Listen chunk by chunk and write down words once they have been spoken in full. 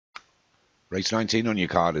Race 19 on your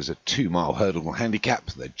card is a 2-mile hurdle handicap.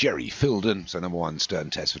 The Gerry Feilden, so number 1 Stern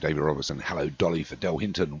Test for David Robertson, Hello Dolly for Del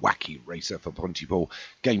Hinton, Wacky Racer for Pontypool,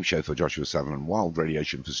 Game Show for Joshua Sutherland, Wild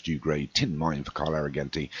Radiation for Stu Gray, Tin Mine for Carl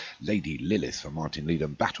Arroganti, Lady Lilith for Martin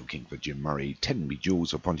Leedham, Battle King for Jim Murray, Tenby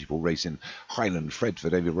Jules for Pontypool Racing, Highland Fred for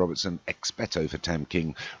David Robertson, Expeto for Tam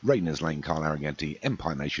King, Rayners Lane Carl Arroganti,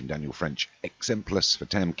 Empire Nation Daniel French, Exemplus for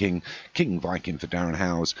Tam King, King Viking for Darren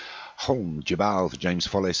Howes, Holm Jabal for James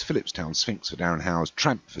Follis, Phillipstown Sphinx for Darren Howes,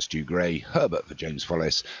 Tramp for Stu Gray, Herbert for James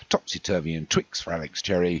Follis, Topsy Turvy and Twix for Alex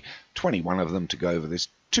Cherry. 21 of them to go over this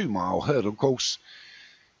 2-mile hurdle course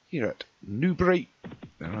here at Newbury.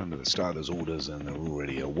 They're under the starters' orders and they're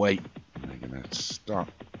already away. They're going to start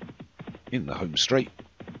in the home straight.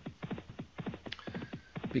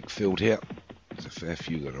 Big field here. There's a fair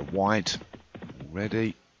few that are wide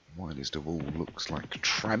already. Widest of all looks like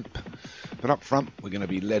Tramp. But up front, we're going to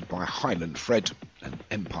be led by Highland Fred and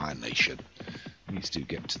Empire Nation. These two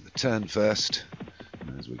get to the turn first.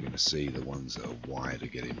 And as we're going to see, the ones that are wide are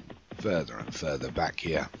getting further and further back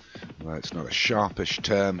here. Well, it's not a sharpish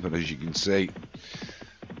turn, but as you can see,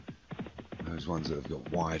 those ones that have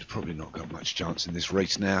got wide probably not got much chance in this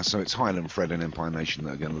race now. So it's Highland Fred and Empire Nation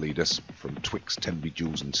that are going to lead us from Twix, Tenby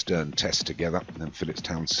Jules and Stern Test together. And then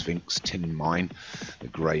Phillipstown Sphinx, Tin Mine, the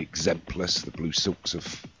grey Exemplus, the blue silks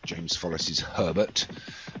of James Follis's Herbert.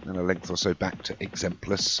 And a length or so back to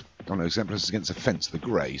Exemplus. Oh no, Exemplus is against the fence, the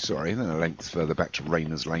grey, sorry. And then a length further back to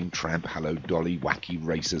Rayners Lane, Tramp, Hello Dolly, Wacky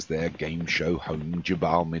Racers there, Game Show, Home,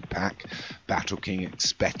 Jabal mid-pack, Battle King,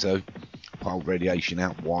 Expeto, Wild Radiation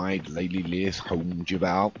out wide, Lady Leith, Home,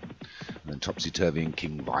 Jabal, and then Topsy Turvy and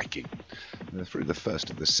King Viking. And they're through the first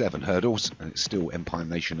of the 7 hurdles, and it's still Empire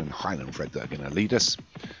Nation and Highland Fred that are going to lead us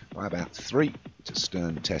by about 3 to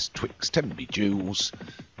Stern Test, Twix, Tenby Jules,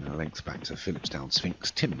 and a length back to Phillipstown Sphinx,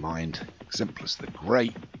 Tin Mind, Exemplus the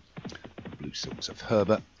Grey, Blue Silks of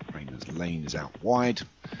Herbert, Rayners Lane is out wide,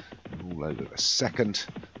 and all over the second.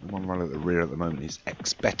 The one right at the rear at the moment is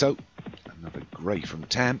Expeto, another grey from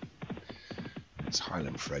Tam. It's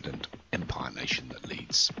Highland Fred and Empire Nation that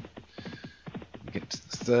leads. We get to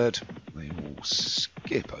the third, they all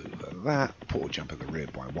skip over that. Poor jump at the rear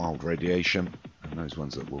by Wild Radiation, and those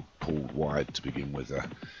ones that were pulled wide to begin with are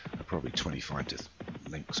probably 25 to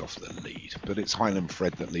lengths off the lead. But it's Highland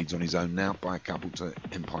Fred that leads on his own now by a couple to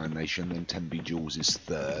Empire Nation, then Tenby Jules is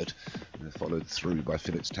third, and they're followed through by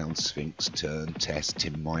Phillipstown Sphinx, Turn Test,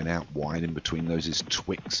 Tin Mine out wide. In between those is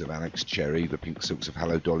Twix of Alex Cherry, the Pink Silks of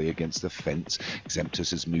Hello Dolly against the fence.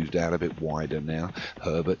 Exemptus has moved out a bit wider now.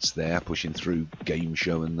 Herbert's there pushing through Game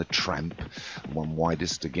Show and the Tramp. One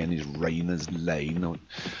widest again is Rayners Lane.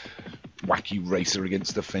 Wacky Racer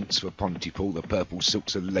against the fence for Pontypool. The purple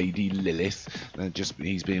silks of Lady Lilith.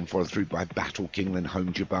 He's being followed through by Battle King, then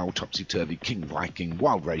Home Jabal, Topsy Turvy, King Viking,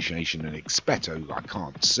 Wild Radiation and Expeto. I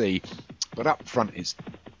can't see. But up front is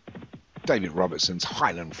David Robertson's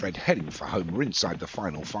Highland Fred heading for home. We're inside the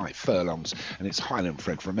final 5 furlongs, and it's Highland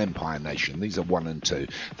Fred from Empire Nation. These are 1 and 2,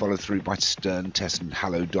 followed through by Stern Test and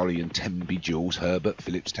Hello Dolly and Tenby Jules, Herbert,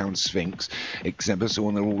 Phillipstown Sphinx, Exemplus,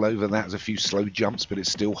 and they're all over that. There's a few slow jumps, but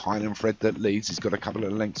it's still Highland Fred that leads. He's got a couple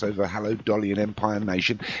of lengths over Hello Dolly and Empire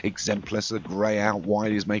Nation. Exemplus, the grey out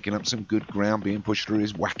wide, is making up some good ground, being pushed through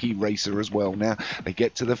his Wacky Racer as well now. They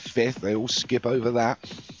get to the 5th, they all skip over that.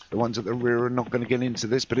 The ones at the rear are not going to get into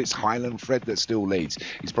this, but it's Highland Fred that still leads.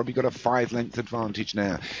 He's probably got a 5-length advantage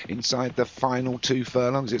now. Inside the final 2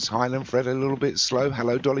 furlongs, it's Highland Fred a little bit slow.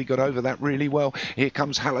 Hello Dolly got over that really well. Here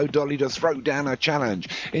comes Hello Dolly to throw down a challenge.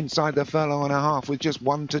 Inside the furlong and a half with just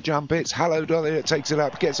 1 to jump. It's Hello Dolly that takes it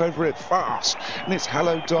up, gets over it fast. And it's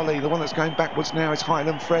Hello Dolly. The one that's going backwards now is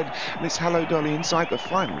Highland Fred. And it's Hello Dolly inside the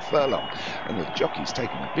final furlong. And the jockey's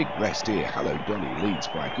taking a big rest here. Hello Dolly leads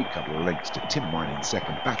by a good couple of lengths to Tin Mine in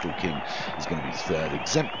second. Battle King is going to be third,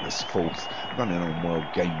 Exemplus fourth, running on World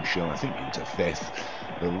Game Show I think into 5th.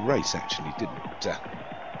 The race actually didn't,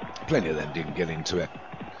 plenty of them didn't get into it.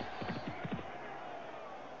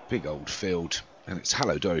 Big old field, and it's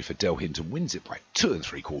Hello Dolly for Del Hinton, wins it by 2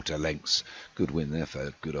 3/4 lengths. Good win there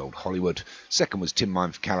for good old Hollywood. Second was Tin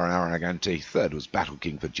Mine for Carol Arroganti, third was Battle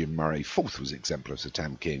King for Jim Murray, 4th was Exemplus for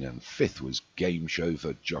Tam King, and 5th was Game Show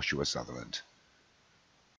for Joshua Sutherland.